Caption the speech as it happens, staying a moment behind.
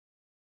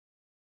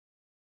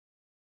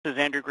This is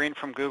Andrew Green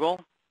from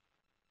Google.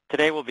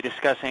 Today we'll be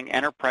discussing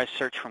enterprise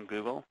search from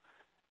Google.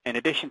 In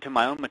addition to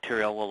my own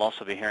material, we'll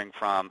also be hearing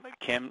from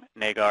Kim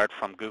Nagard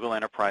from Google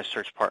Enterprise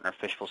Search Partner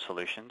Fishbowl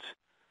Solutions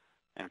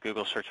and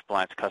Google Search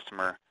Appliance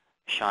customer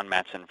Sean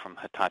Matson from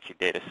Hitachi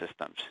Data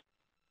Systems.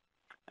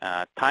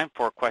 Time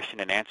for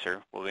question and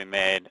answer will be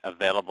made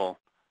available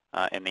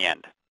in the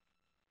end.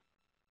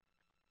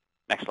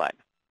 Next slide.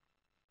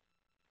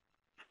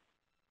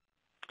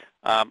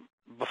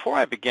 Before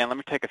I begin, let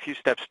me take a few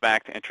steps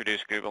back to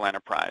introduce Google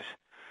Enterprise.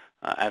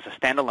 As a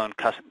standalone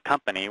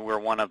company, we're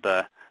one of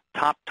the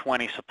top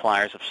 20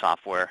 suppliers of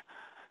software,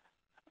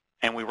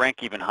 and we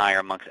rank even higher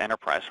amongst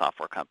enterprise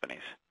software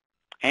companies.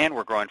 And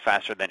we're growing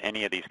faster than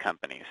any of these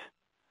companies.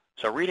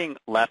 So reading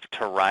left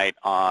to right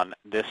on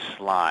this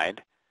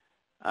slide,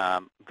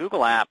 Google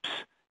Apps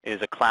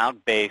is a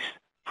cloud-based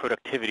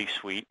productivity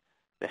suite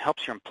that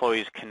helps your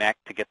employees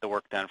connect to get the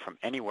work done from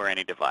anywhere,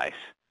 any device.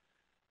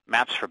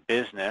 Maps for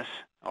Business,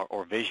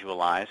 or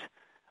Visualize,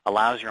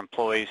 allows your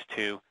employees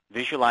to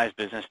visualize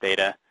business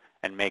data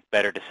and make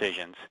better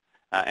decisions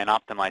and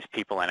optimize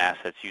people and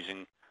assets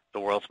using the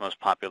world's most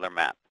popular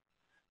map.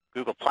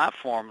 Google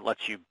Platform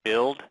lets you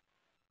build,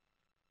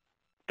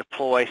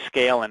 deploy,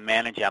 scale, and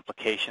manage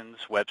applications,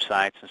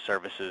 websites, and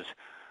services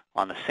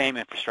on the same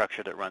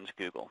infrastructure that runs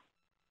Google.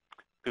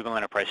 Google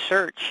Enterprise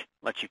Search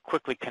lets you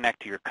quickly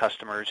connect to your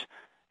customers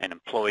and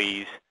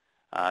employees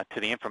to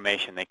the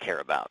information they care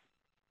about.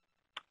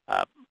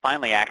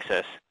 Finally,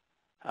 Access,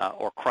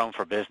 or Chrome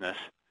for Business,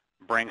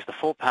 brings the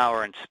full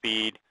power and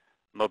speed,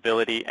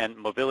 mobility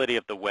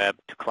of the web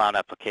to cloud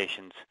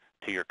applications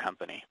to your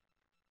company.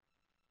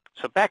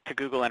 So back to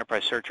Google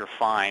Enterprise Search or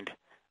Find.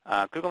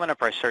 Google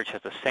Enterprise Search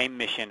has the same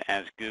mission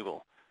as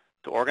Google,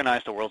 to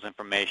organize the world's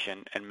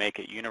information and make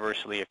it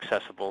universally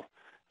accessible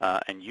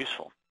and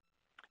useful.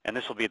 And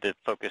this will be the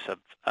focus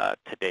of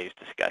today's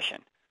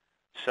discussion.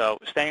 So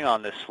staying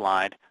on this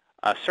slide,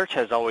 search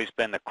has always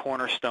been the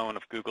cornerstone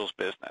of Google's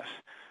business,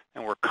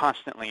 and we're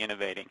constantly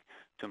innovating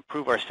to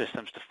improve our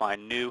systems to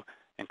find new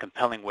and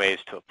compelling ways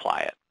to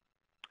apply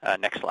it.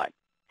 Next slide.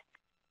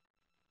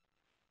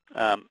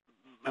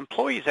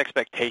 Employees'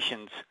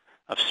 expectations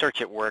of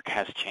search at work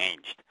has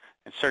changed,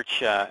 and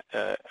search,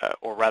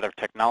 or rather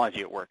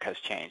technology at work has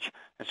changed,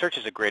 and search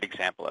is a great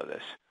example of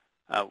this.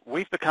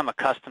 We've become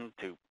accustomed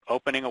to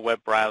opening a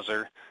web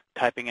browser,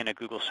 typing in a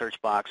Google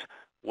search box,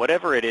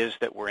 whatever it is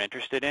that we're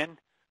interested in,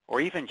 or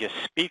even just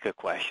speak a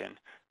question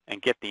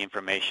and get the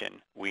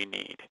information we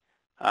need.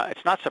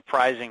 It's not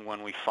surprising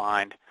when we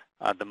find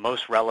the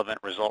most relevant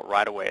result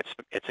right away.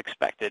 It's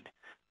expected.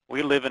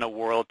 We live in a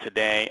world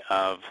today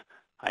of,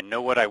 I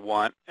know what I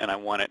want and I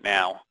want it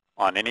now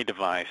on any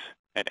device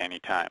at any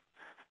time.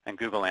 And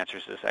Google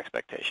answers this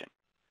expectation.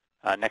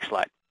 Next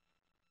slide.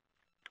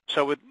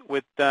 So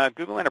with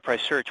Google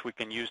Enterprise Search, we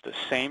can use the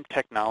same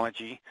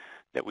technology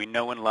that we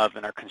know and love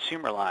in our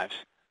consumer lives.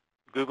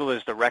 Google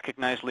is the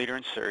recognized leader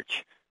in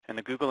search, and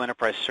the Google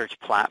Enterprise Search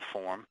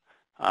platform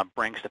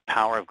brings the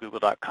power of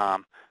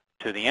Google.com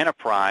to the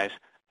enterprise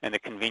in the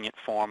convenient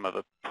form of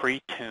a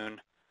pre-tuned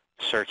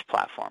search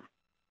platform.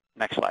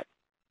 Next slide.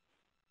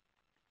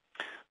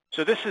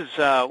 So this is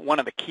one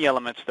of the key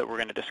elements that we're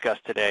going to discuss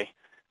today.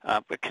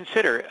 But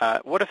consider,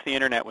 what if the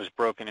internet was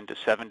broken into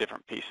 7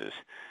 different pieces,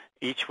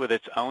 each with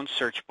its own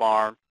search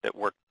bar that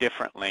worked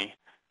differently,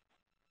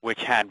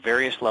 which had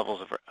various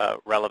levels of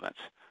relevance?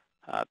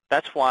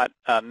 That's what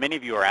many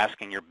of you are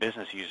asking your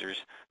business users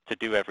to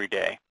do every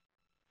day.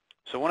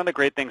 So one of the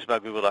great things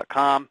about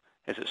Google.com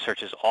is it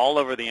searches all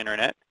over the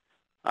internet.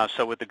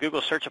 So with the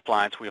Google Search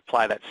Appliance, we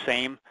apply that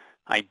same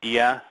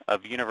idea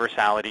of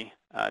universality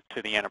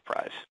to the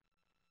enterprise.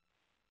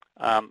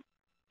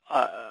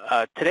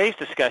 Today's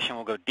discussion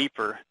will go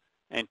deeper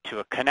into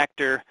a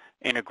connector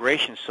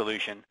integration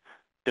solution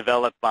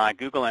developed by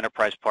Google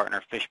Enterprise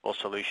partner Fishbowl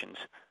Solutions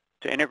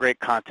to integrate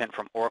content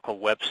from Oracle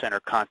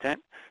WebCenter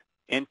content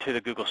into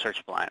the Google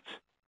Search Appliance.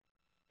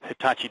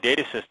 Hitachi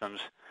Data Systems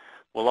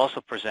will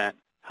also present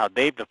how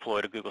they've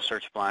deployed a Google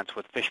Search Appliance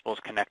with Fishbowl's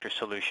connector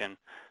solution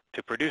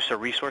to produce a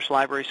resource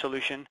library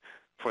solution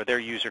for their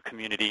user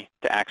community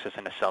to access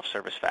in a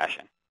self-service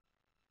fashion.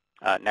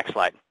 Next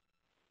slide.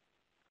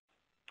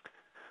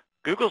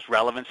 Google's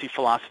relevancy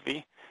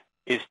philosophy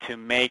is to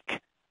make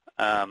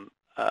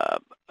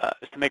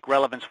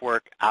relevance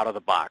work out of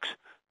the box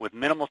with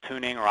minimal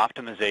tuning or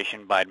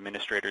optimization by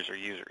administrators or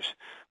users.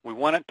 We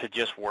want it to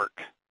just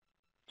work.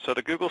 So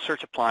the Google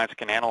Search Appliance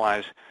can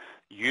analyze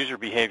user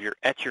behavior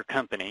at your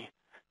company,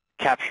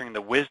 capturing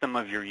the wisdom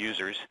of your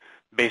users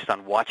based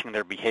on watching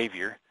their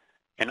behavior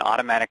and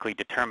automatically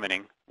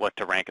determining what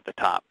to rank at the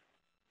top.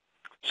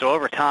 So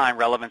over time,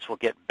 relevance will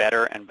get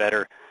better and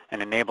better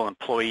and enable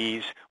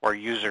employees or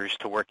users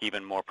to work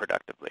even more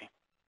productively.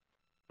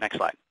 Next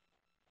slide.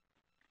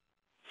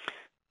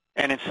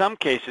 And in some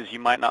cases, you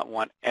might not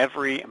want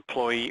every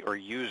employee or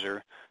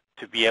user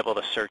to be able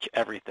to search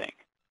everything.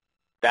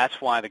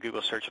 That's why the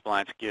Google Search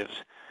Appliance gives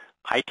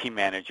IT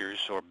managers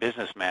or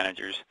business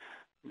managers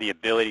the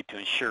ability to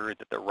ensure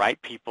that the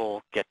right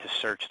people get to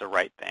search the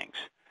right things.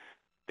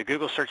 The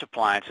Google Search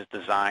Appliance is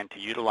designed to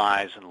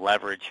utilize and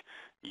leverage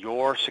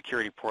your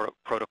security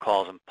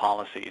protocols and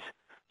policies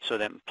so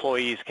that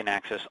employees can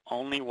access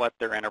only what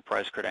their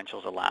enterprise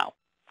credentials allow.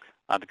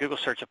 The Google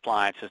Search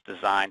Appliance is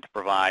designed to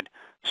provide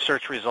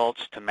search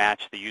results to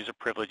match the user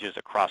privileges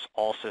across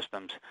all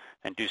systems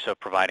and do so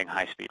providing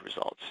high-speed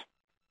results.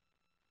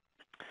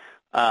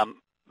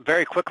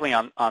 Very quickly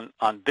on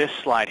this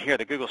slide here,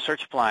 the Google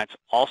Search Appliance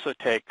also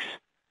takes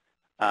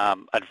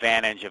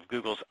advantage of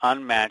Google's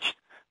unmatched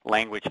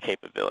language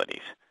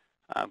capabilities.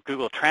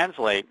 Google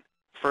Translate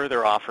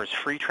further offers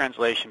free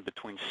translation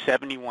between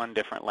 71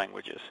 different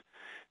languages.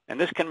 And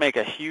this can make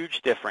a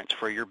huge difference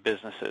for your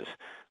businesses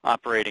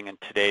operating in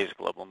today's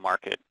global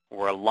market,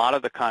 where a lot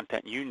of the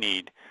content you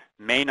need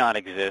may not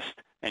exist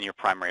in your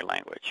primary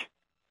language.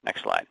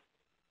 Next slide.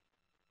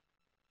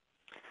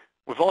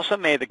 We've also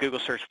made the Google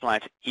Search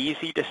Appliance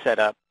easy to set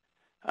up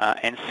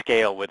and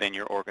scale within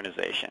your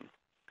organization.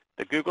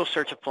 The Google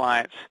Search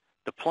Appliance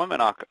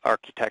deployment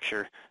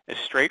architecture is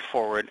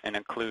straightforward and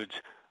includes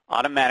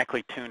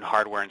automatically tuned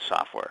hardware and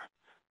software.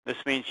 This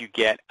means you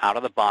get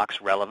out-of-the-box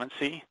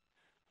relevancy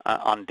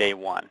on day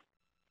one.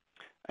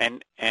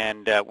 And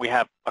we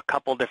have a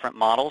couple different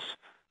models.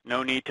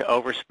 No need to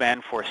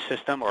overspend for a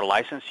system or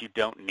license you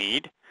don't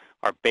need.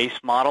 Our base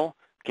model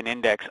can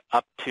index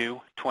up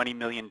to 20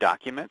 million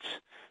documents,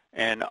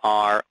 and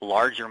our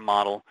larger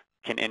model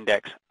can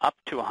index up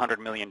to 100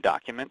 million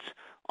documents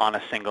on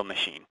a single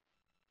machine.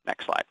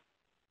 Next slide.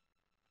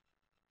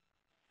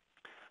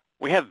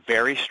 We have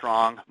very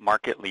strong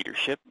market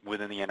leadership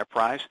within the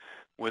enterprise,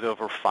 with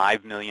over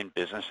 5 million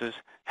businesses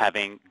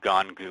having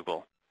gone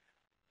Google.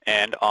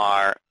 And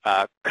our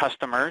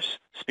customers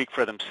speak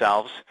for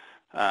themselves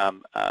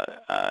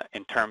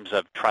in terms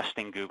of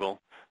trusting Google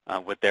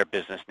with their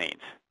business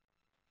needs.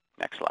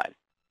 Next slide.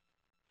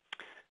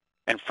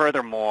 And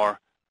furthermore,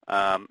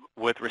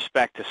 with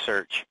respect to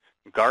search,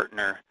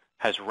 Gartner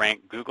has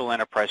ranked Google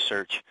Enterprise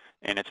Search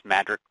in its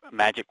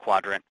Magic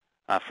Quadrant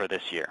for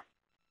this year.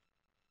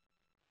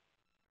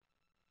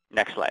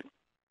 Next slide.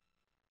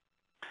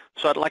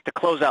 So I'd like to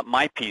close out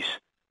my piece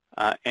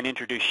and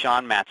introduce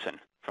Sean Matson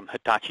from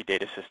Hitachi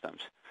Data Systems,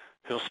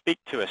 who'll speak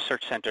to a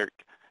search-centered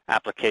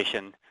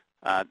application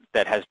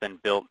that has been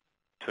built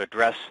to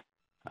address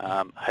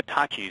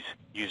Hitachi's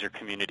user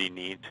community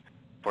needs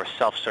for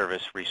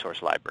self-service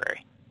resource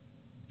library.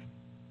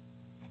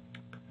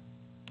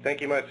 Thank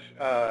you much,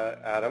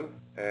 Adam,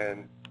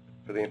 and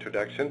for the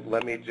introduction.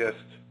 Let me just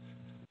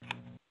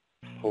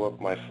pull up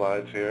my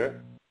slides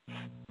here.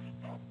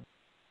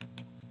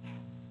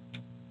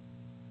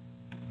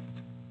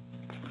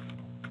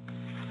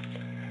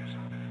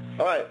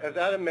 All right, as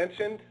Adam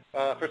mentioned,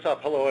 first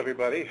off, hello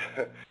everybody.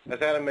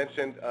 As Adam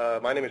mentioned,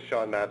 my name is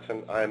Sean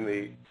Matson. I'm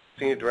the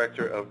Senior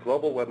Director of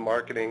Global Web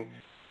Marketing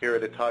here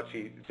at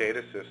Hitachi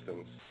Data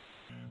Systems.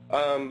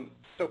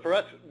 So for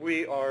us,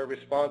 we are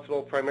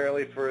responsible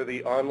primarily for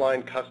the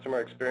online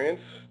customer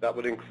experience. That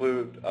would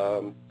include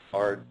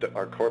our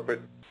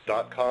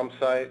corporate.com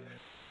site,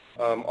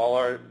 all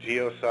our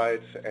geo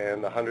sites,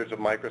 and the hundreds of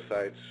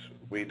microsites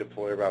we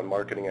deploy around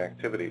marketing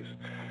activities.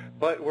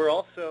 But we're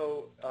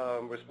also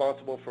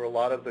responsible for a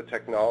lot of the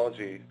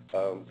technology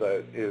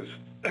that is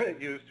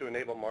used to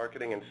enable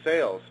marketing and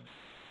sales.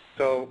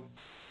 So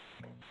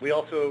we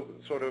also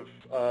sort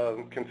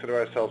of consider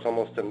ourselves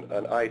almost an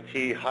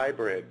IT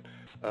hybrid,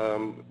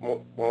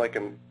 more like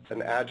an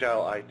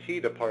agile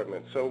IT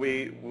department. So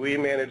we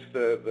manage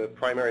the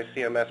primary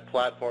CMS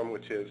platform,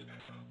 which is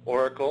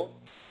Oracle.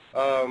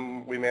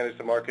 We manage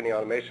the marketing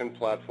automation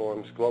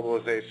platforms,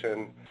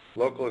 globalization,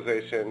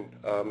 localization,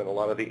 and a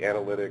lot of the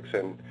analytics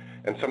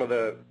and some of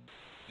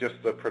just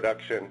the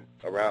production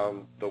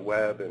around the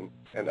web and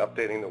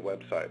updating the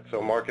website.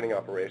 So marketing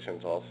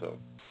operations also.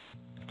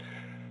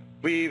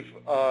 We've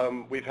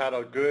had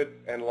a good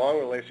and long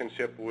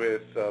relationship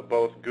with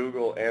both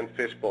Google and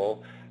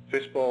Fishbowl.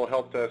 Fishbowl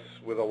helped us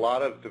with a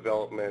lot of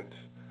development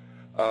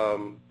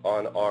on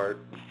our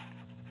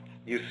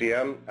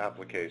UCM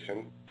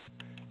application,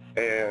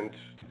 and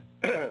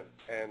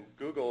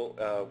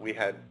Google, we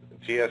had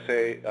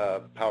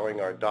GSA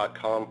powering our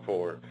 .com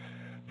for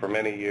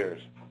many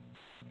years,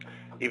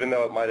 even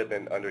though it might have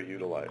been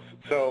underutilized.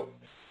 So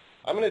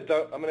I'm going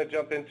to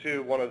jump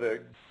into one of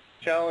the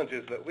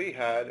challenges that we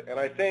had, and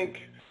I think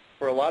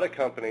for a lot of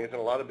companies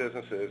and a lot of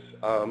businesses,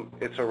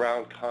 it's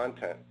around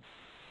content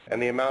and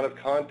the amount of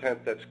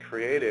content that's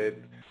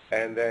created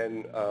and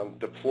then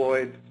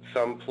deployed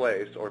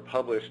someplace or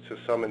published to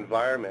some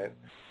environment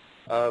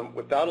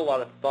without a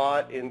lot of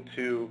thought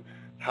into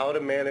how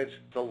to manage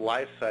the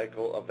life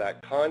cycle of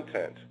that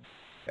content.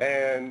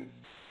 And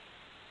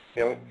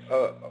you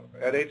know,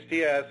 at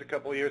HTS a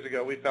couple of years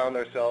ago, we found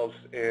ourselves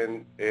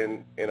in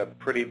a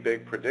pretty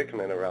big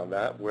predicament around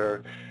that,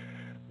 where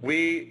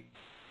we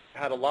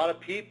had a lot of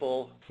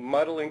people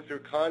muddling through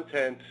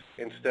content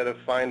instead of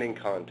finding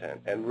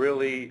content, and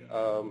really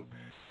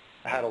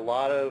had a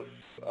lot of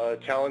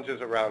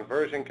challenges around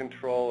version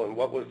control and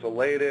what was the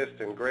latest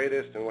and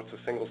greatest and what's the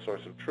single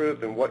source of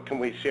truth and what can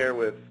we share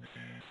with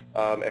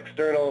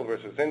external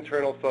versus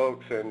internal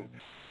folks. And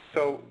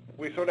So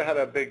we sort of had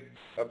a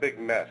big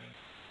mess.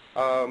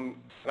 And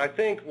I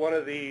think one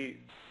of the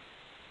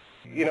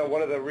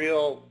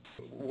real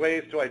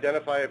ways to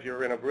identify if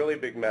you're in a really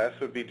big mess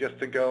would be just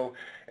to go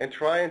and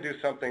try and do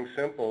something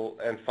simple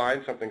and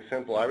find something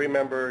simple. I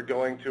remember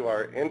going to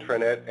our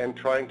intranet and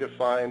trying to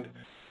find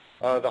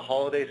the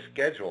holiday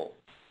schedule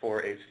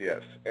for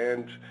HDS.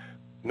 And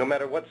no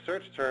matter what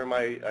search term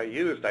I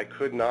used, I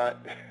could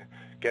not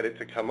get it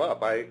to come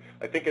up. I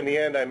think in the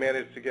end I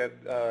managed to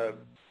get the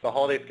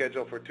holiday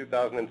schedule for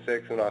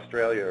 2006 in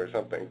Australia or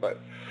something. But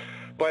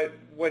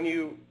when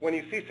you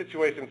see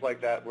situations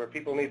like that where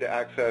people need to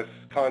access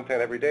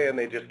content every day and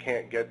they just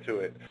can't get to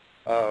it,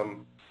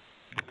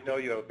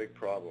 you have a big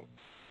problem.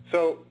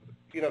 So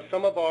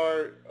some of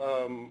our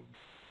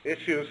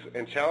issues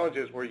and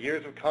challenges were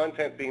years of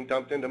content being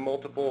dumped into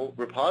multiple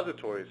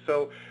repositories.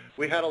 So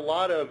we had a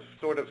lot of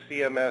sort of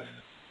CMS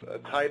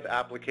type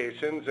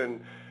applications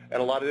and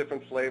a lot of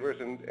different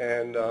flavors,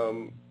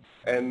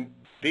 and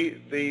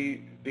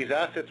these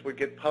assets would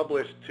get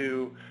published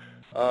to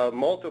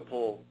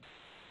multiple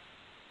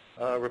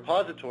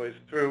repositories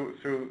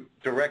through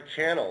direct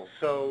channels.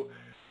 So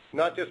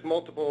not just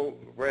multiple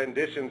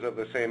renditions of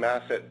the same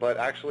asset, but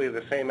actually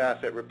the same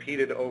asset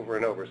repeated over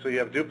and over. So you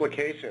have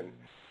duplication.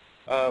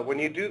 When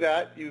you do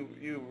that,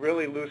 you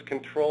really lose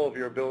control of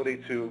your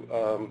ability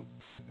to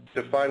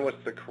define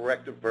what's the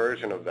corrective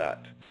version of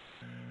that.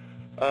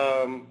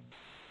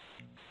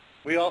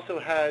 We also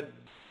had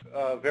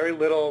very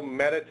little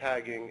meta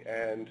tagging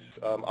and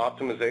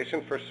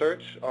optimization for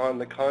search on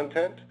the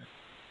content.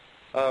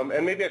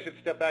 And maybe I should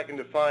step back and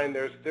define,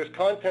 there's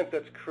content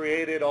that's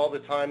created all the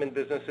time in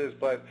businesses,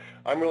 but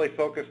I'm really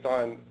focused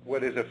on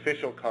what is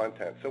official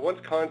content. So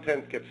once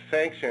content gets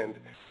sanctioned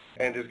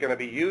and is going to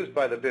be used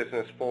by the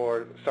business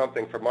for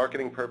something, for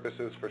marketing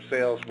purposes, for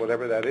sales,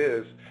 whatever that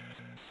is,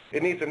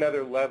 it needs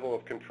another level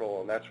of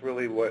control, and that's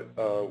really what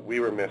we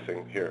were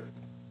missing here.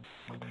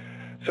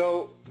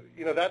 So,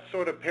 that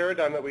sort of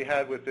paradigm that we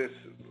had with this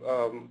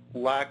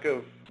lack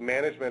of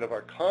management of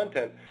our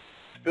content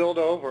spilled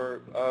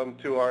over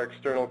to our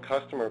external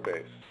customer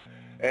base.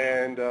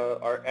 And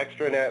our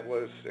extranet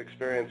was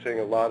experiencing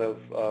a lot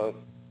of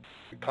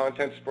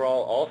content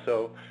sprawl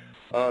also.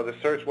 The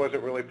search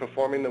wasn't really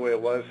performing the way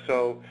it was,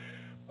 so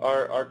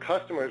our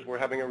customers were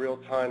having a real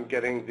time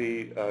getting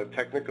the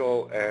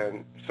technical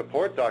and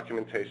support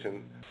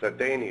documentation that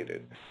they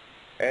needed.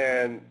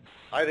 And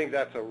I think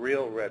that's a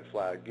real red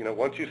flag.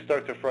 Once you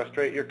start to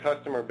frustrate your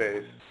customer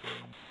base,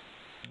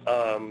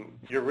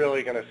 you're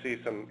really going to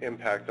see some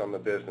impact on the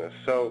business.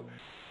 So,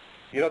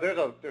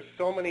 there's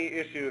so many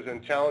issues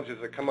and challenges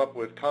that come up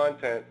with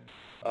content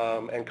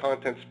and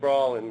content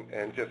sprawl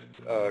and just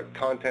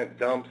content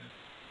dumps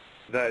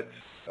that,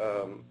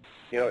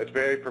 it's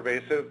very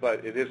pervasive,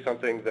 but it is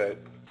something that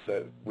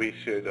we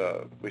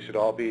should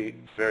all be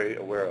very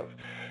aware of.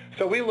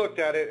 So we looked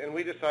at it and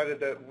we decided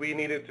that we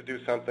needed to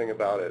do something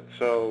about it.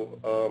 So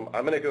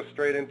I'm going to go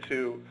straight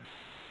into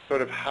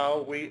sort of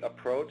how we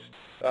approached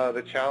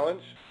the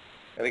challenge.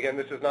 And again,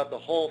 this is not the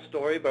whole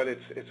story, but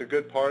it's a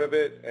good part of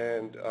it.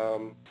 And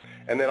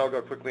then I'll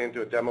go quickly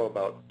into a demo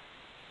about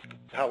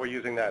how we're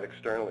using that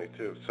externally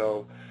too.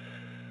 So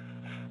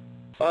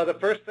the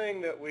first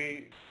thing that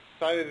we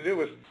decided to do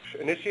was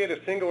initiate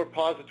a single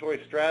repository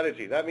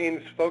strategy. That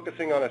means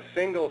focusing on a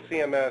single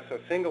CMS, a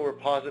single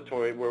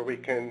repository where we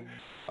can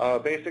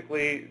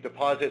basically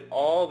deposit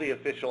all the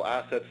official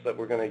assets that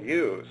we're going to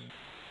use.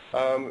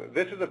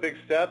 This is a big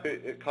step.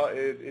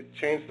 It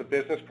changed the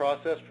business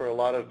process for a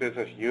lot of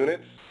business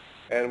units,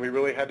 and we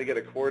really had to get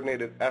a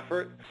coordinated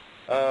effort.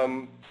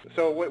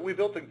 So we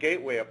built a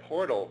gateway, a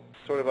portal,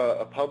 sort of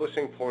a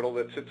publishing portal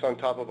that sits on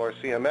top of our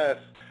CMS.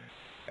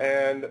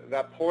 And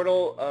that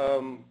portal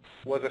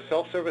was a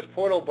self-service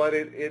portal, but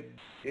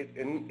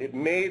it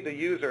made the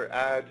user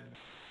add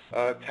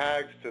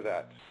tags to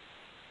that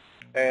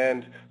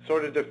and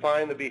sort of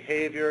define the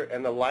behavior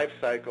and the life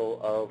cycle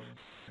of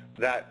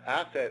that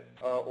asset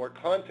or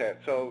content.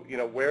 So,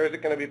 where is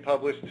it going to be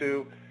published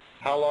to?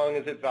 How long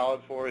is it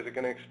valid for? Is it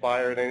going to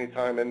expire at any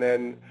time? And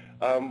then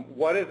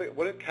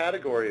what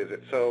category is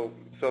it so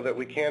that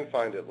we can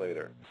find it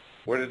later?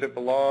 Where does it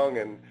belong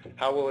and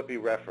how will it be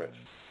referenced?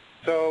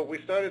 So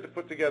we started to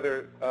put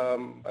together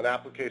an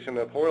application,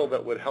 a portal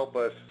that would help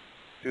us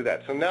do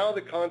that. So now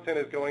the content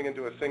is going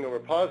into a single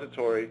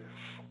repository,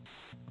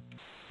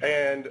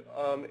 and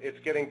it's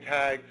getting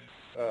tagged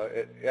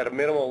at a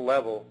minimal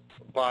level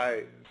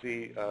by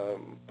the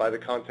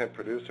content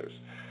producers.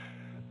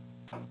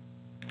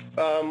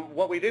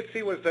 What we did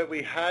see was that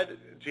we had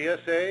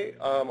GSA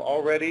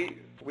already.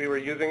 We were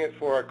using it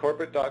for our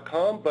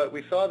corporate.com, but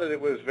we saw that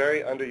it was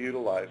very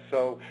underutilized.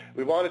 So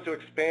we wanted to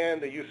expand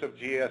the use of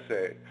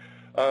GSA.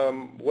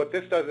 What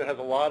this does, it has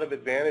a lot of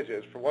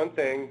advantages. For one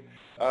thing,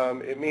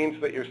 it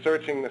means that you're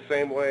searching the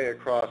same way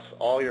across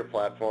all your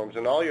platforms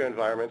and all your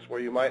environments where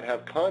you might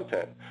have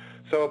content.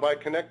 So by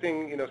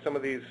connecting, some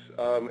of these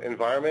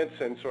environments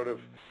and sort of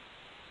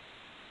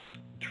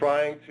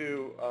trying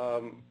to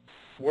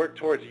worked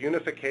towards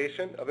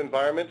unification of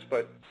environments,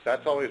 but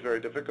that's always very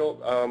difficult.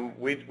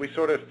 We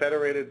sort of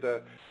federated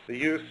the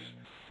use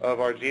of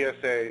our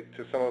GSA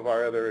to some of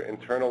our other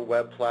internal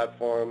web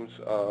platforms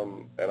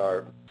and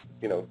our,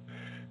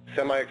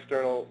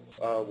 semi-external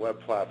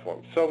web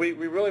platforms. So we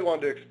really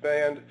wanted to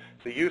expand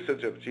the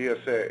usage of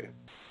GSA.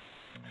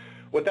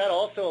 What that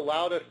also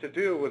allowed us to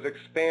do was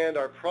expand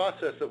our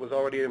process that was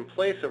already in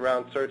place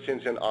around search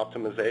engine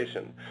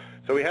optimization.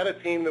 So we had a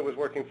team that was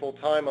working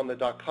full-time on the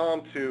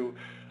 .com to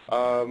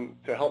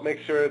help make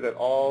sure that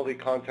all the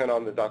content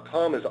on the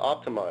 .com is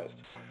optimized.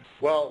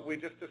 Well, we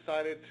just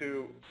decided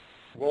to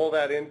roll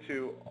that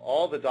into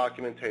all the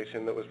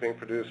documentation that was being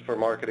produced for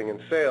marketing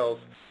and sales,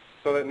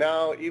 so that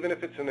now, even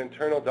if it's an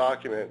internal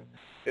document,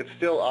 it's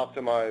still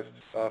optimized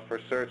for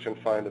search and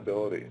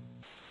findability.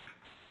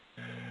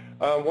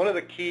 One of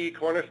the key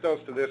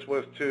cornerstones to this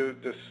was to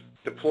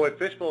deploy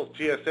Fishbowl's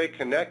GSA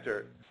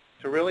connector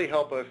to really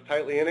help us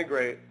tightly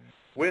integrate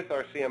with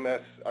our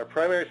CMS, our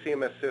primary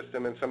CMS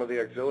system, and some of the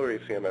auxiliary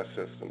CMS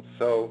systems.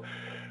 So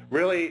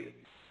really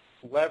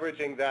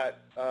leveraging that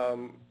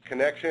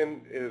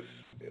connection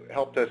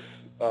helped us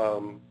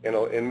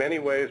in many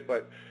ways,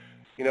 but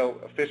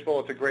Fishbowl,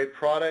 it's a great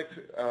product,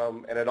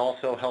 and it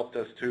also helped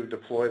us to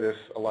deploy this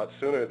a lot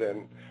sooner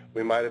than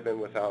we might have been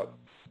without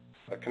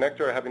a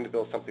connector or having to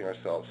build something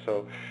ourselves.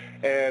 So,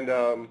 and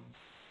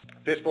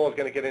Fishbowl is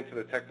going to get into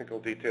the technical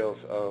details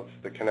of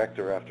the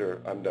connector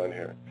after I'm done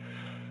here.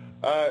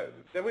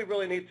 Then we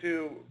really need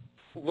to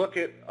look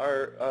at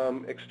our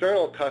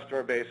external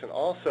customer base and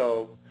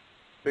also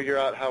figure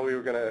out how we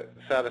were going to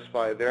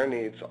satisfy their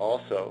needs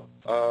also.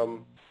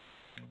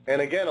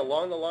 And again,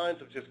 along the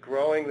lines of just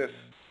growing this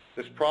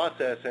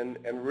process and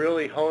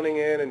really honing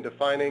in and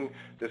defining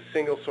this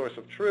single source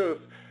of truth,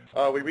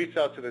 we reached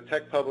out to the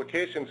Tech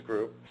Publications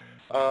Group,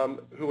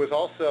 who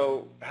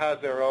also has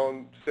their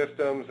own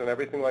systems and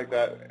everything like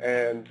that,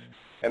 and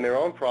their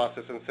own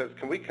process, and says,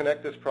 can we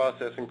connect this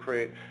process and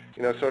create,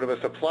 sort of a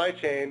supply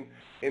chain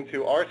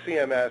into our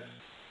CMS,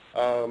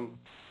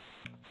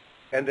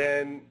 and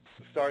then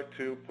start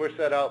to push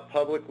that out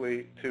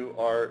publicly to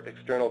our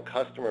external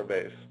customer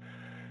base.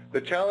 The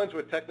challenge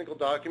with technical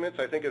documents,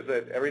 I think, is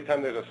that every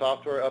time there's a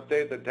software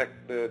update,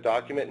 the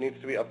document needs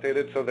to be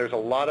updated. So there's a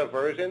lot of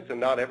versions, and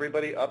not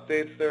everybody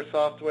updates their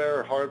software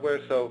or hardware.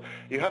 So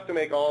you have to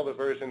make all the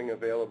versioning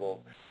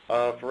available.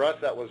 For us,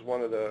 that was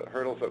one of the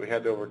hurdles that we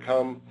had to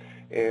overcome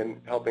in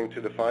helping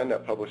to define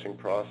that publishing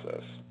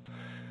process.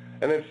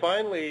 And then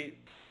finally,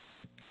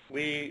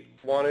 we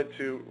wanted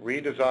to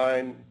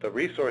redesign the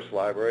resource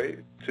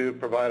library to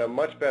provide a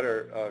much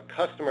better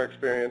customer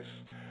experience.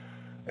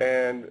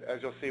 And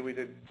as you'll see, we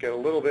did get a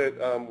little bit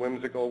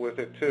whimsical with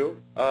it too.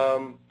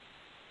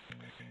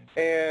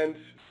 And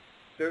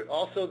there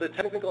also the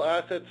technical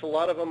assets, a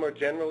lot of them are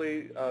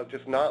generally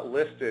just not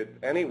listed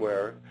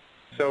anywhere.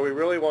 So we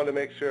really wanted to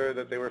make sure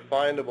that they were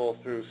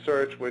findable through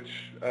search, which,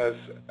 as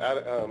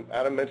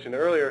Adam mentioned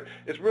earlier,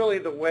 is really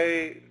the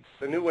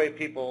new way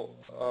people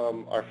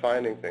are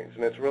finding things.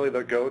 And it's really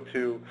the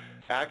go-to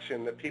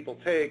action that people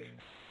take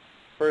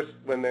first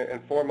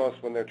and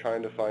foremost when they're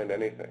trying to find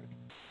anything.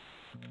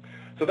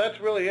 So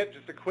that's really it,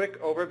 just a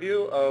quick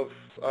overview of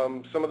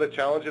some of the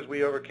challenges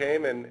we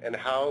overcame and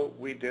how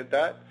we did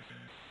that.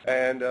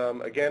 And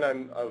again,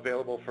 I'm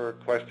available for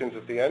questions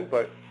at the end,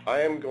 but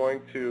I am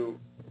going to,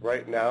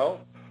 right now,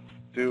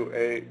 do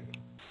a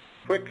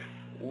quick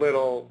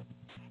little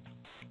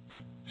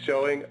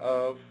showing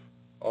of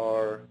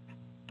our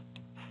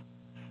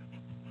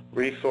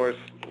resource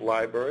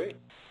library.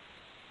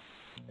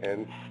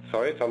 And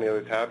sorry, it's on the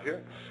other tab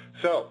here.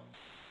 So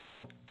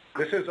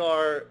this is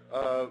our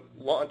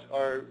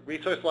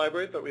resource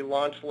library that we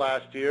launched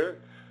last year.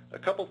 A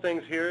couple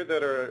things here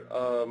that are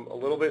a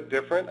little bit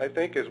different, I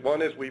think, is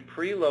one is we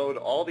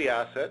preload all the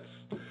assets.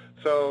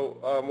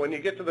 So when you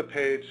get to the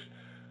page,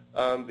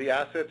 the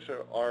assets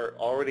are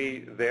already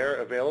there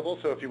available.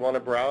 So if you want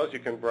to browse, you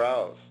can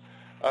browse.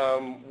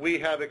 We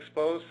have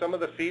exposed some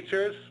of the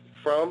features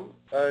from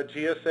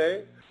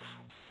GSA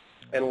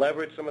and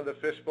leverage some of the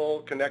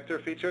Fishbowl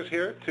connector features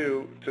here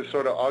to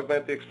sort of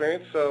augment the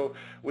experience. So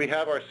we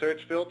have our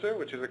search filter,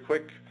 which is a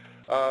quick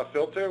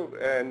filter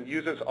and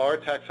uses our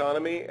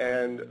taxonomy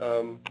and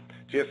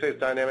GSA's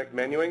dynamic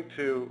menuing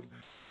to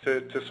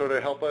sort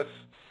of help us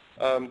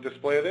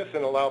display this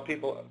and allow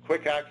people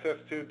quick access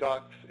to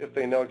docs if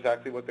they know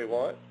exactly what they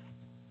want.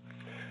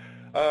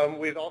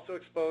 We've also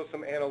exposed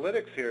some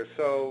analytics here,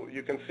 so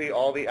you can see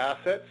all the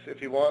assets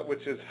if you want,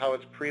 which is how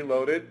it's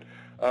preloaded.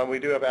 We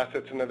do have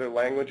assets in other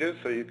languages,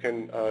 so you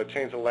can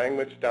change the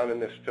language down in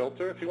this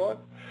filter if you want.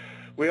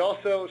 We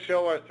also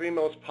show our 3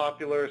 most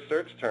popular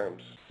search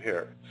terms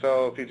here.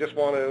 So if you just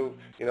want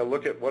to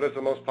look at what is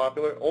the most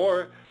popular,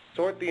 or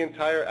sort the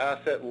entire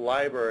asset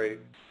library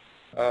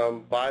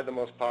by the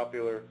most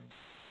popular,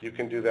 you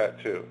can do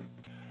that too.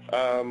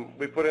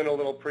 We put in a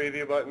little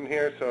preview button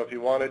here, so if you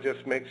want to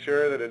just make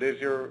sure that it is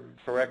your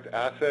correct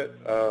asset,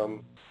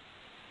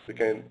 you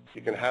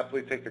can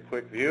happily take a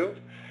quick view.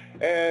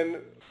 And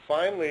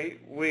finally,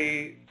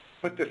 we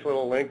put this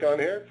little link on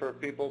here for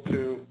people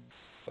to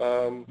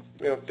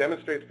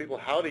demonstrate to people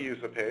how to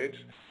use the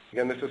page.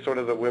 Again, this is sort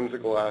of the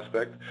whimsical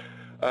aspect.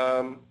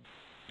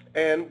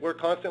 And we're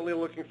constantly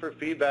looking for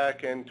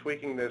feedback and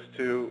tweaking this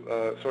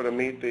to sort of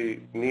meet the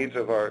needs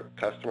of our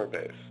customer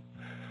base.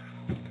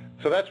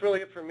 So that's really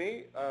it for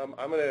me. I'm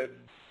going to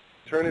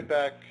turn it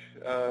back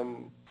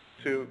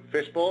to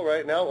Fishbowl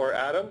right now, or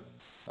Adam,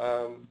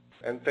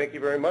 and thank you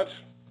very much.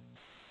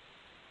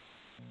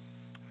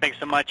 Thanks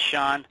so much,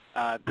 Sean.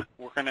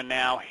 We're going to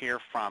now hear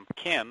from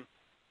Kim,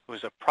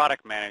 who's a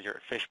product manager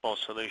at Fishbowl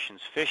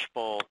Solutions.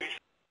 Fishbowl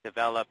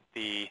developed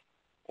the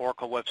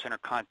Oracle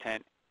WebCenter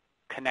content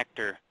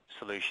connector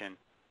solution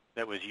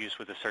that was used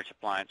with the search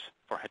appliance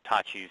for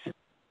Hitachi's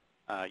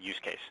use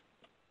case.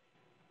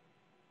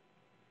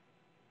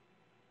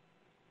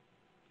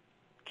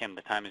 Kim,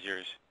 the time is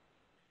yours.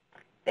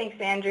 Thanks,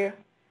 Andrew.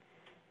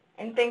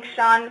 And thanks,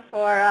 Sean,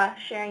 for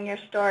sharing your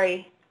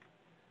story.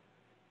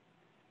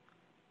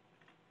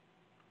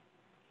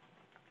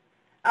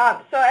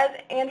 So as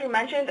Andrew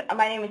mentioned,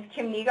 my name is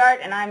Kim Nygaard,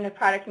 and I'm the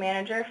product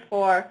manager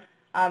for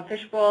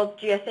Fishbowl's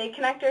GSA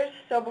connectors.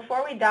 So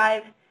before we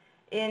dive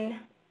too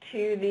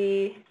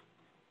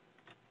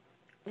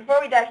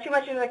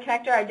much into the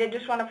connector, I did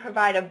just want to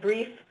provide a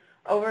brief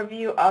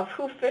overview of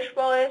who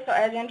Fishbowl is. So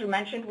as Andrew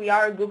mentioned, we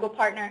are a Google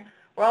partner.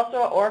 We're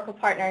also an Oracle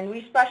partner, and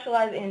we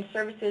specialize in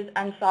services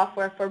and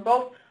software for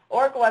both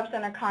Oracle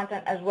WebCenter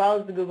content as well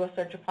as the Google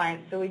Search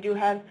Appliance. So we do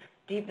have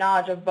deep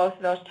knowledge of both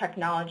of those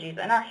technologies.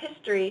 And our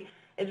history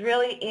is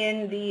really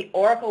in the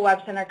Oracle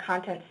WebCenter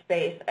content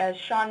space. As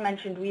Sean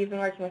mentioned, we've been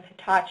working with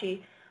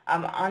Hitachi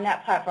on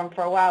that platform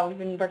for a while. We've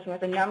been working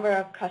with a number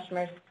of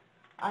customers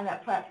on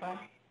that platform.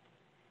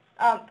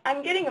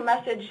 I'm getting a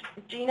message,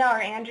 Gina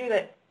or Andrew,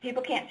 that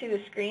people can't see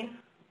the screen.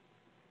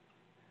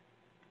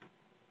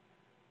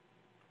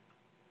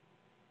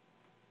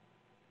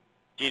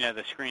 Gina,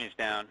 the screen is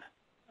down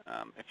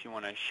if you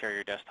want to share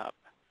your desktop.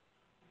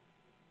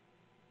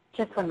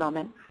 Just one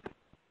moment.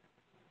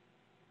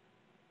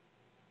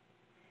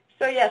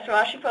 So yeah, so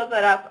while she pulls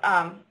that up,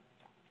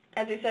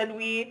 as I said,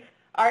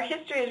 our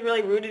history is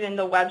really rooted in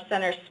the Web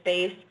Center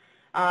space,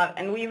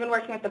 and we've been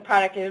working with the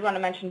product. I did want to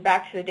mention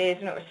back to the days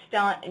when it was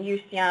Stellent and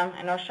UCM.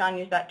 I know Sean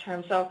used that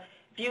term. So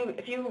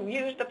if you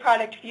use the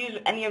product, if you use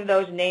any of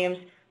those names,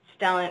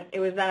 Stellent, it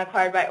was then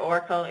acquired by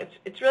Oracle.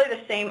 It's really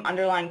the same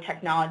underlying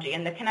technology,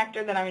 and the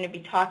connector that I'm going to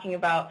be talking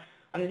about,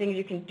 the things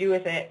you can do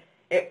with it,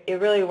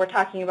 really we're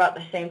talking about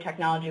the same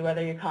technology,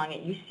 whether you're calling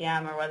it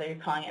UCM or whether you're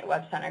calling it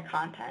Web Center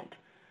content.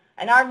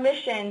 And our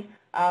mission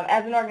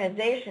as an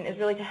organization is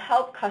really to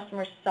help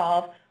customers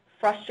solve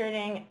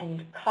frustrating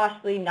and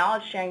costly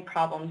knowledge-sharing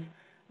problems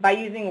by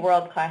using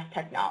world-class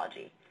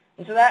technology.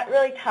 And so that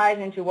really ties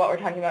into what we're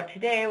talking about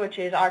today, which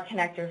is our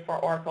connector for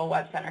Oracle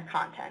WebCenter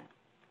content.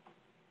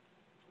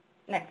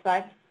 Next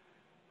slide.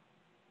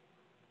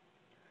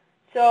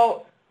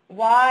 So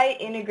why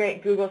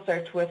integrate Google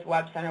Search with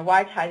WebCenter?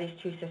 Why tie these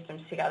two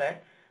systems together?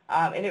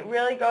 And it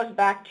really goes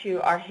back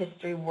to our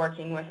history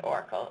working with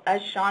Oracle.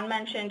 As Sean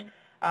mentioned,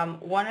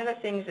 one of the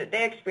things that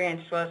they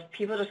experienced was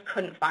people just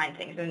couldn't find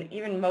things, and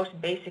even most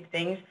basic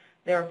things,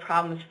 there were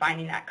problems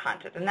finding that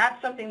content. And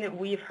that's something that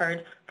we've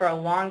heard for a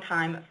long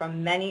time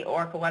from many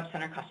Oracle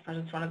WebCenter customers.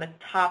 It's one of the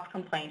top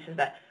complaints is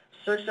that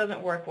search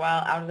doesn't work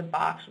well out of the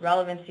box,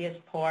 relevancy is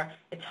poor,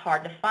 it's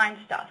hard to find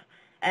stuff.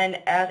 And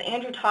as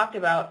Andrew talked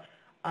about,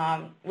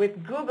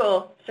 with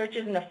Google, search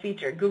isn't a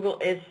feature. Google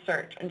is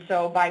search. And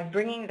so by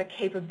bringing the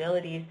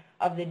capabilities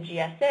of the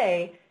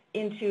GSA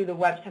into the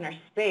WebCenter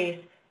space,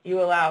 you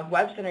allow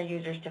WebCenter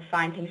users to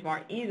find things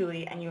more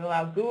easily, and you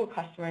allow Google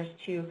customers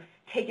to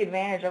take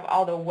advantage of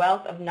all the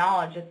wealth of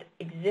knowledge that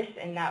exists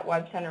in that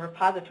WebCenter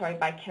repository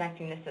by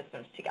connecting the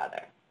systems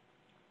together.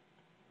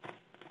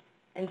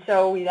 And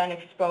so we then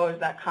expose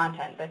that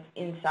content that's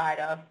inside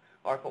of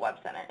Oracle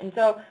WebCenter. And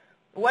so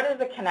what is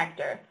the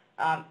connector?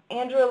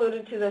 Andrew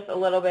alluded to this a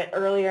little bit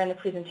earlier in the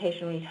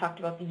presentation when he talked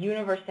about the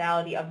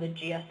universality of the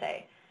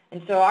GSA.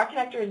 And so our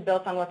connector is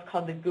built on what's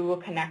called the Google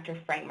Connector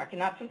Framework,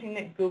 and that's something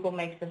that Google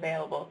makes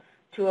available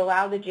to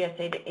allow the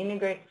GSA to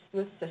integrate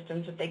with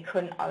systems that they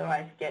couldn't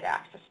otherwise get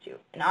access to.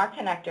 And our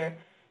connector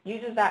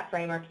uses that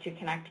framework to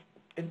connect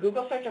the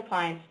Google Search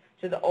Appliance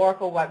to the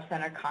Oracle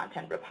WebCenter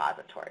content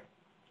repository.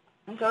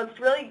 And so it's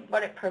really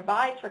what it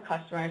provides for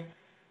customers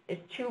is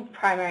two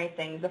primary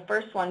things, the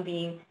first one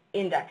being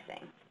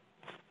indexing.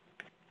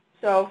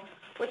 So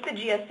with the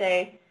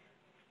GSA,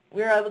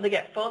 we're able to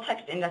get full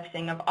text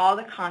indexing of all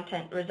the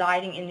content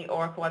residing in the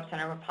Oracle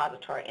WebCenter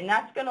repository. And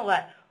that's going to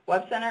let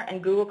WebCenter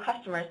and Google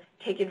customers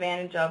take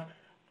advantage of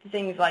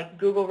things like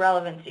Google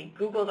relevancy,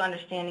 Google's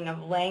understanding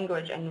of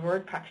language and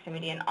word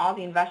proximity, and all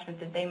the investments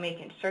that they make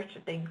in search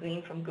that they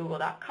glean from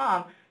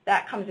Google.com.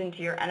 That comes into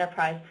your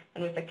enterprise,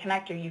 and with the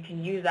connector, you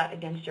can use that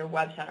against your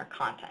WebCenter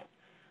content.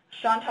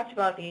 Sean talked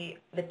about the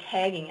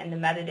tagging and the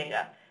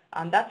metadata.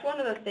 That's one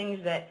of the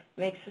things that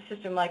makes a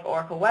system like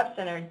Oracle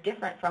WebCenter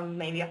different from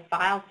maybe a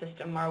file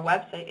system or a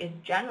website is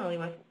generally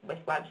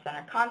with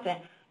WebCenter content,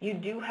 you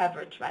do have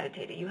rich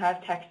metadata. You have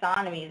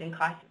taxonomies and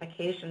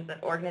classifications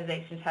that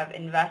organizations have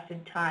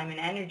invested time and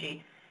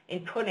energy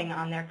in putting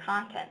on their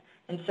content.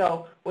 And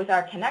so with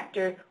our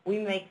connector, we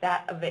make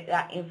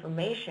that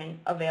information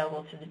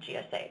available to the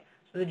GSA.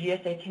 So the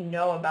GSA can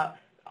know about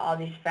all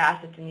these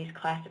facets and these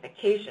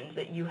classifications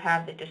that you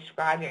have that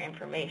describe your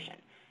information.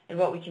 And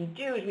what we can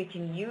do is we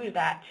can use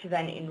that to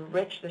then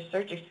enrich the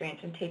search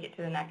experience and take it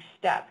to the next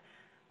step.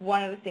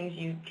 One of the things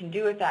you can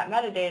do with that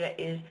metadata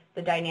is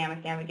the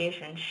dynamic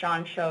navigation.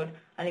 Sean showed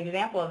an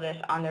example of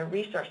this on their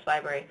resource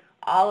library.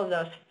 All of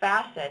those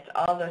facets,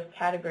 all of those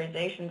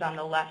categorizations on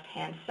the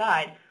left-hand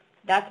side,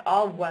 that's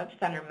all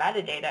WebCenter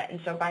metadata,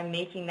 and so by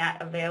making that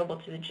available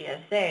to the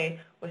GSA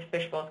with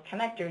Fishbowl's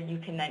connector, you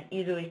can then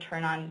easily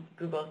turn on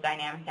Google's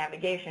dynamic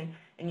navigation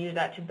and use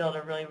that to build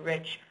a really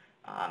rich,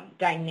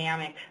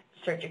 dynamic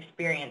search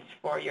experience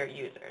for your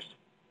users.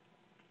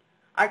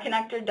 Our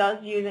connector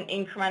does use an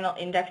incremental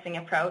indexing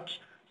approach,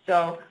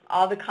 so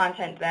all the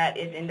content that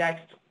is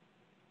indexed,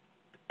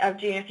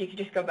 Gene, if you could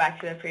just go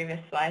back to the previous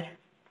slide.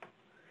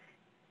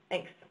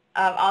 Thanks.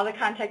 All the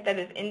content that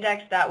is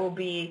indexed, that will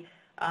be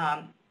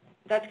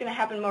that's going to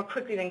happen more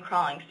quickly than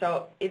crawling.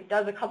 So it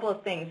does a couple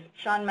of things.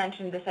 Sean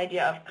mentioned this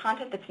idea of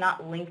content that's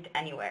not linked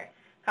anywhere.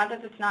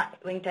 Content that's not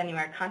linked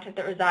anywhere, content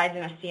that resides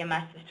in a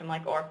CMS system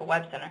like Oracle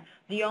WebCenter.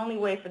 The only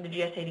way for the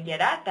GSA to get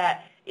at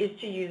that is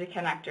to use a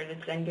connector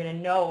that's then going to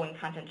know when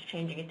content's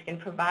changing. It's going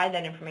to provide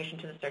that information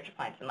to the search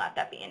appliance and let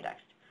that be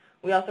indexed.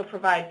 We also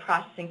provide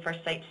processing for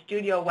Site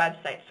Studio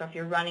websites. So if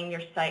you're running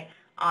your site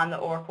on the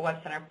Oracle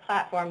WebCenter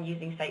platform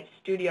using Site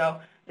Studio,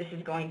 this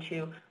is going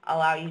to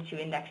allow you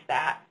to index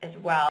that as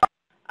well.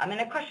 And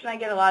a question I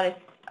get a lot is,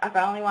 if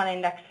I only want to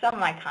index some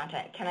of my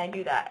content, can I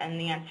do that? And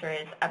the answer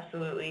is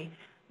absolutely.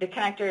 The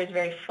connector is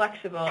very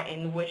flexible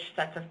in which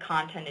sets of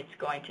content it's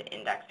going to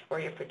index for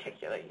your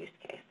particular use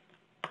case.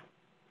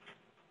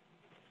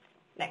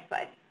 Next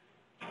slide.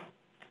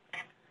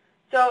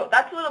 So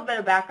that's a little bit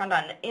of background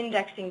on the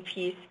indexing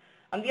piece.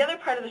 The other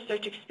part of the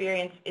search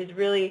experience is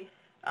really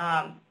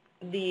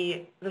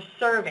the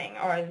serving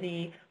or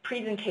the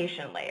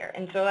presentation layer.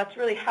 And so that's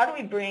really how do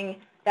we bring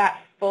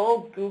that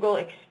full Google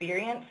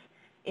experience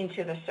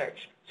into the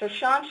search. So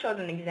Sean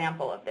showed an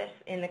example of this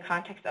in the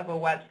context of a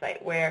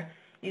website where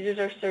users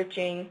are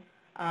searching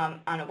on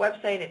a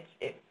website.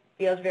 It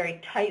feels very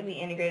tightly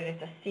integrated.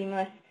 It's a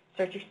seamless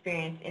search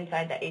experience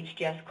inside the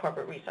HDS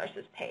corporate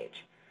resources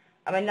page.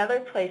 Another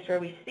place where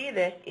we see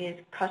this is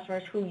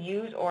customers who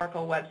use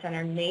Oracle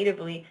WebCenter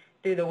natively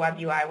through the web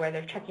UI where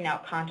they're checking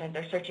out content,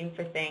 they're searching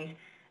for things,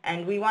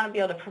 and we want to be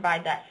able to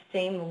provide that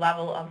same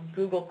level of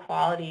Google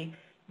quality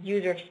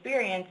user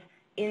experience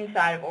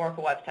inside of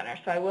Oracle WebCenter.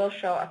 So I will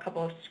show a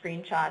couple of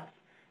screenshots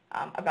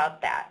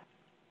about that.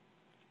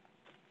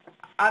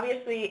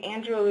 Obviously,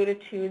 Andrew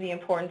alluded to the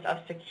importance of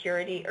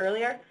security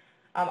earlier.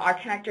 Our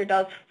connector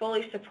does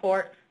fully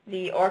support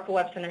the Oracle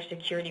WebCenter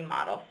security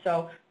model.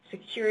 So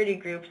security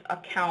groups,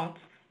 accounts,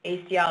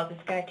 ACLs,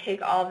 it's going to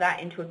take all of that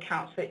into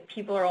account so that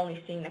people are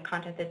only seeing the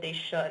content that they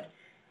should,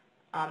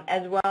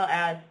 as well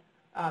as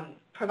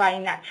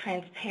providing that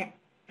transparent,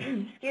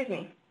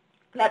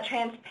 that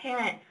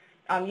transparent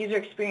user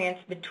experience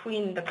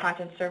between the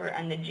content server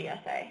and the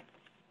GSA.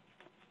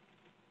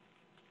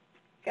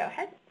 Go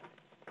ahead.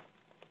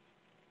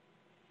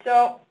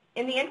 So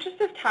in the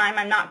interest of time,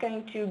 I'm not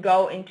going to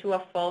go into a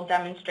full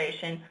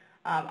demonstration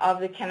of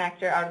the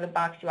connector out of the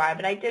box UI,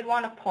 but I did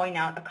want to point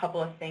out a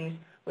couple of things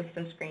with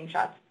some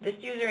screenshots. This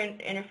user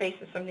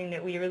interface is something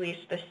that we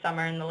released this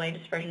summer in the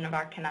latest version of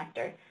our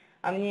connector.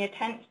 The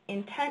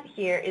intent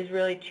here is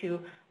really to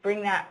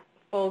bring that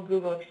full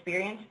Google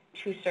experience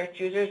to search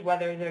users,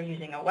 whether they're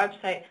using a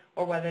website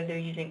or whether they're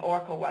using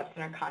Oracle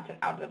WebCenter content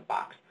out of the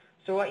box.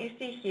 So what you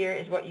see here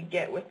is what you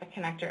get with the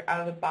connector out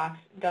of the box.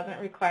 It doesn't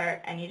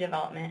require any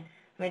development.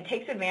 It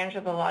takes advantage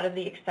of a lot of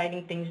the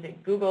exciting things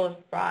that Google has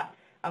brought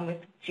with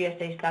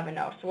GSA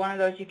 7.0. So one of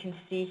those you can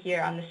see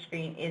here on the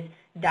screen is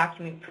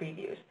document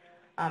previews.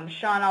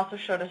 Sean also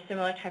showed a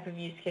similar type of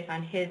use case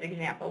on his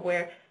example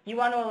where you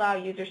want to allow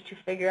users to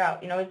figure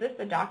out, is this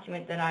the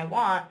document that I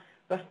want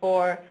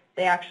before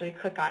they actually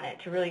click on it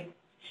to really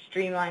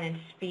streamline and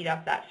speed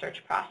up that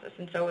search process.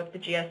 And so with the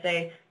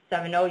GSA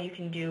 7.0, you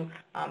can do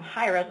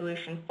high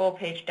resolution, full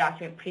page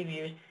document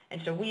previews.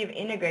 And so we've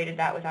integrated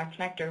that with our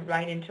connector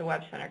right into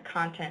WebCenter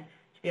content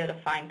to be able to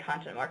find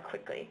content more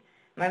quickly.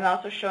 I'm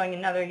also showing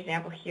another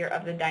example here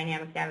of the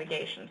dynamic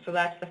navigation. So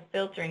that's the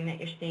filtering that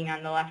you're seeing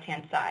on the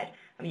left-hand side.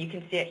 You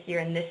can see it here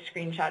in this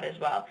screenshot as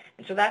well.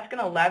 And so that's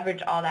going to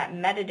leverage all that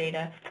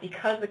metadata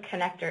because the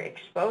connector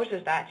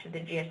exposes that to the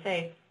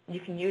GSA. You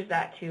can use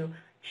that to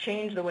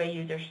change the way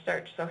users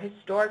search. So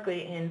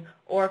historically in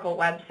Oracle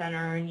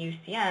WebCenter or in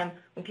UCM,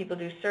 when people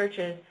do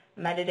searches,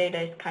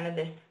 metadata is kind of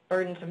this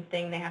burdensome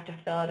thing. They have to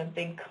fill out a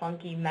big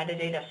clunky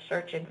metadata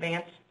search,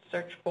 advanced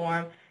search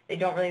form. They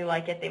don't really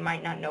like it. They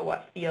might not know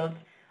what fields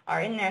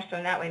are in there. So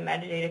in that way,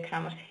 metadata can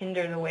almost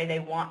hinder the way they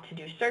want to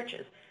do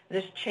searches.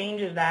 This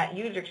changes that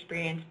user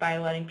experience by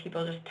letting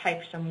people just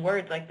type some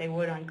words like they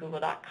would on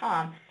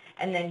Google.com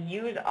and then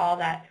use all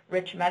that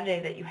rich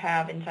metadata that you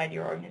have inside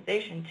your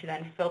organization to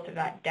then filter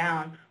that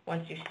down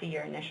once you see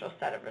your initial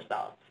set of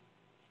results.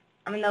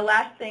 The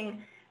last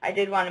thing I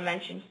did want to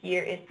mention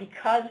here is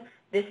because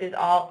this is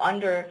all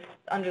under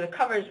the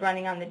covers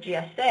running on the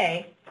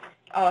GSA.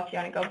 Oh, if you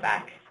want to go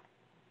back.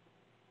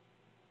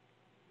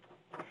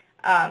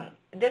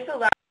 This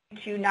allows you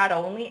to not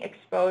only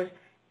expose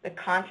the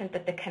content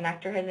that the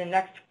connector has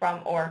indexed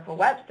from Oracle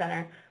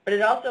WebCenter, but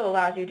it also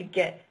allows you to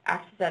get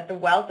access at the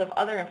wealth of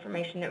other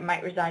information that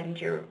might reside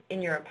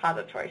in your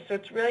repository. So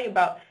it's really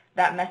about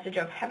that message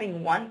of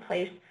having one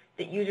place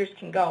that users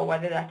can go,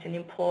 whether that's an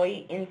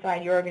employee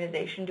inside your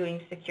organization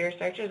doing secure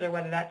searches or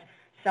whether that's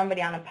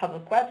somebody on a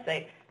public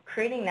website,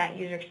 creating that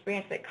user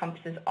experience that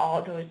encompasses all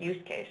of those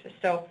use cases.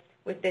 So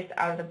with this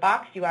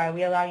out-of-the-box UI,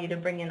 we allow you to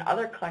bring in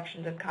other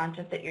collections of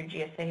content that your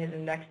GSA has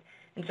indexed.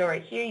 And so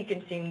right here you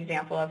can see an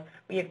example of,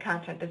 we have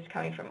content that's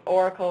coming from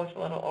Oracle with a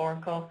little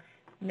Oracle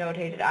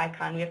notated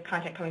icon. We have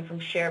content coming from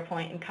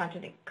SharePoint and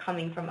content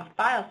coming from a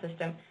file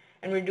system.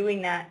 And we're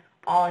doing that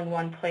all in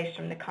one place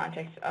from the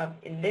context of,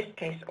 in this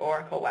case,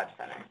 Oracle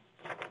WebCenter.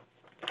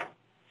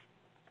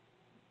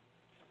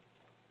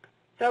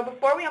 So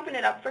before we open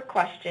it up for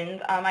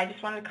questions, I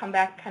just wanted to come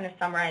back and kind of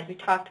summarize. We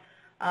talked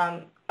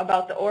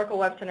about the Oracle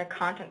WebCenter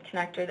content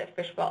connector that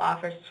Fishbowl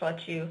offers to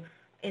let you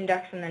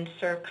index and then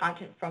serve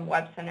content from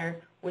WebCenter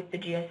with the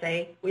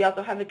GSA. We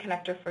also have a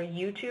connector for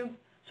YouTube.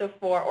 So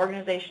for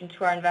organizations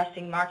who are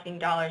investing marketing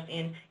dollars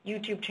in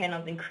YouTube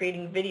channels and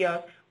creating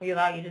videos, we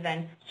allow you to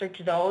then search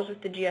those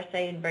with the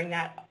GSA and bring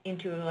that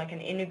into like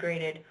an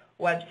integrated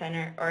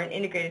WebCenter or an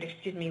integrated,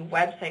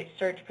 website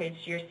search page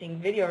so you're seeing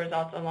video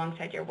results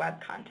alongside your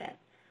web content.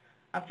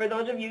 For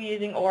those of you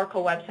using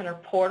Oracle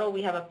WebCenter Portal,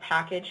 we have a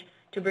package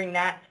to bring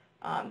that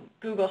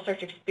Google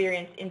search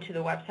experience into the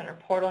WebCenter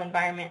portal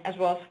environment, as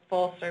well as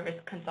full service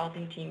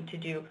consulting team to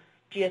do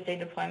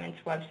GSA deployments,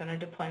 WebCenter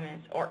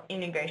deployments, or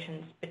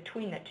integrations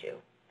between the two.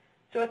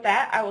 So with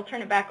that, I will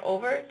turn it back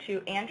over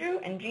to Andrew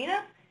and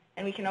Gina,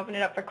 and we can open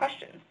it up for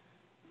questions.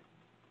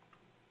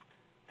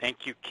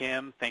 Thank you,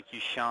 Kim. Thank you,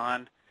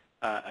 Sean,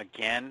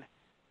 again.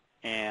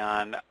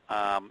 And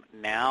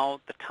now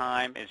the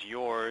time is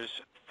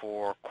yours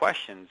for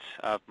questions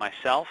of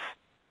myself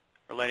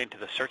relating to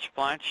the Search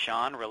Appliance,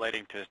 Sean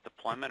relating to his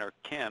deployment, or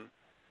Kim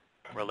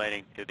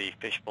relating to the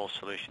Fishbowl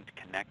Solutions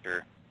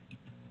connector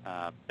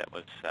that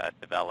was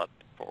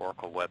developed for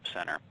Oracle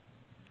WebCenter.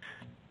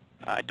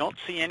 I don't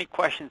see any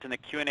questions in the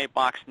Q&A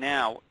box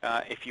now.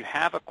 If you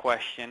have a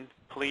question,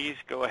 please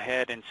go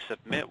ahead and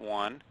submit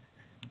one,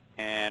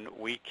 and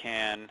we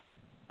can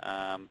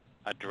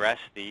address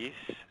these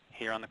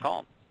here on the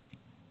call.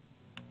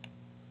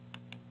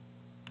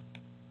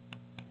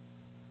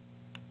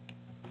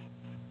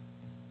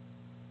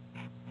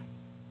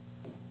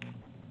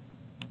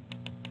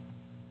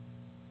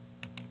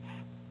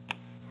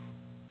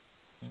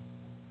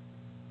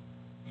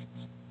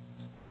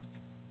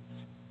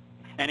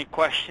 Any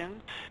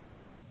questions?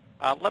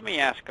 Let me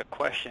ask a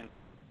question.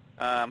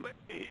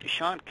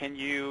 Sean, can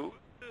you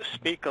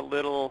speak a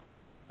little,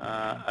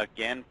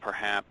 again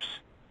perhaps,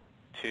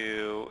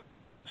 to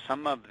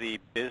some of the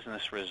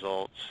business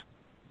results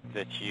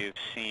that you've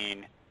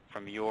seen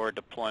from your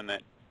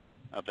deployment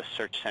of a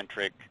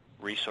search-centric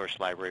resource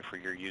library for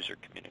your user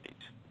communities?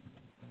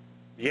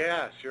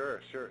 Yeah,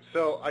 sure.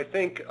 So I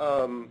think,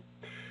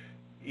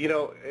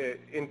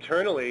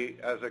 internally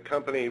as a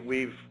company,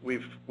 we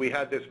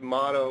had this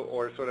motto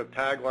or sort of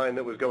tagline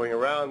that was going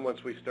around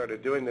once we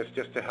started doing this,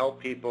 just to help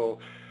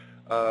people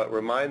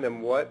remind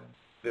them what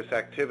this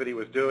activity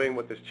was doing,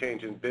 what this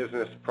change in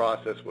business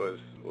process was,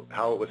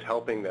 how it was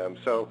helping them.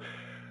 So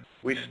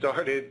we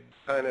started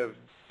kind of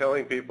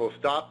telling people,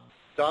 stop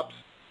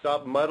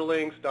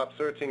muddling, stop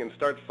searching, and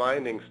start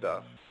finding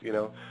stuff.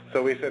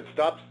 So we said,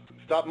 stop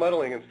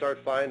muddling and start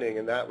finding,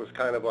 and that was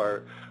kind of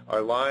our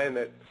line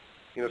that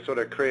sort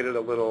of created a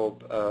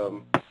little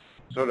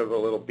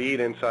beat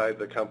inside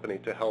the company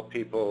to help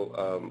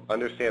people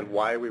understand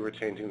why we were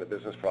changing the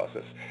business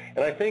process.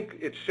 And I think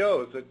it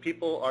shows that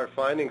people are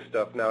finding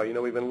stuff now.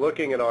 We've been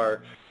looking at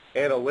our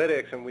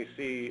analytics, and we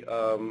see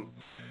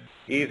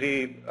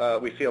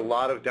we see a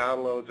lot of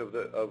downloads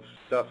of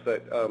stuff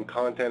that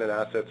content and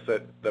assets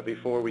that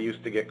before we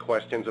used to get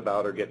questions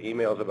about or get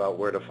emails about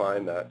where to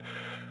find that.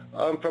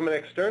 From an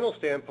external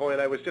standpoint,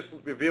 I was just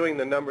reviewing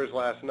the numbers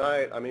last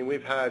night. I mean,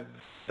 we've had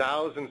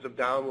thousands of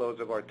downloads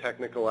of our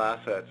technical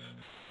assets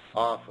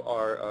off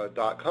our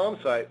 .com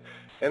site.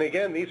 And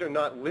again, these are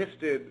not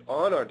listed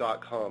on our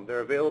 .com.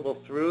 They're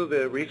available through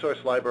the resource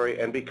library,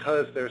 and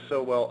because they're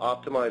so well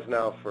optimized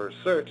now for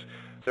search,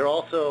 they're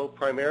also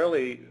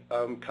primarily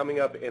coming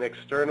up in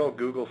external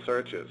Google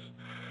searches.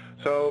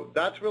 So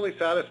that's really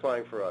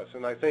satisfying for us.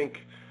 And I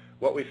think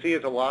what we see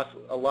is a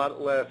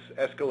lot less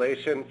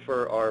escalation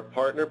for our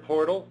partner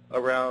portal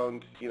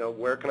around,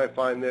 where can I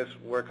find this,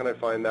 where can I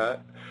find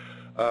that?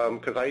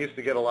 Because I used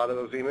to get a lot of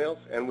those emails,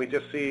 and we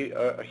just see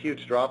a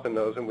huge drop in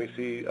those, and we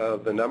see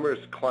the numbers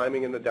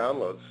climbing in the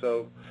downloads.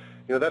 So,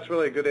 that's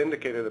really a good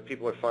indicator that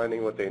people are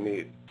finding what they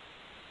need.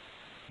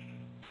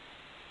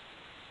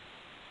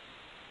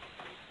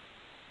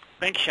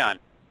 Thanks, Sean.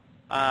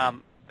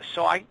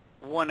 So I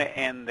want to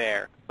end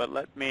there, but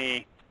let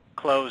me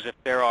close if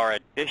there are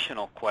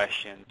additional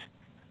questions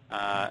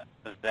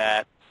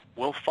that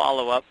We'll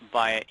follow up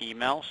via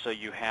email so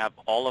you have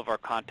all of our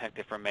contact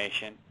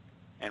information,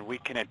 and we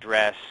can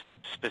address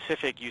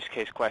specific use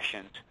case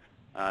questions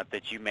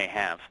that you may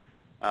have.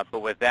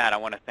 But with that, I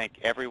want to thank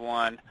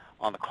everyone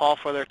on the call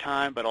for their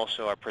time, but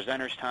also our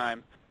presenters'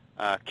 time,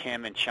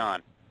 Kim and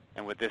Sean.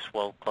 And with this,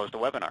 we'll close the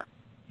webinar.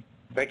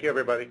 Thank you,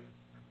 everybody.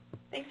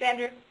 Thanks,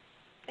 Andrew.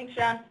 Thanks,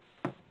 Sean.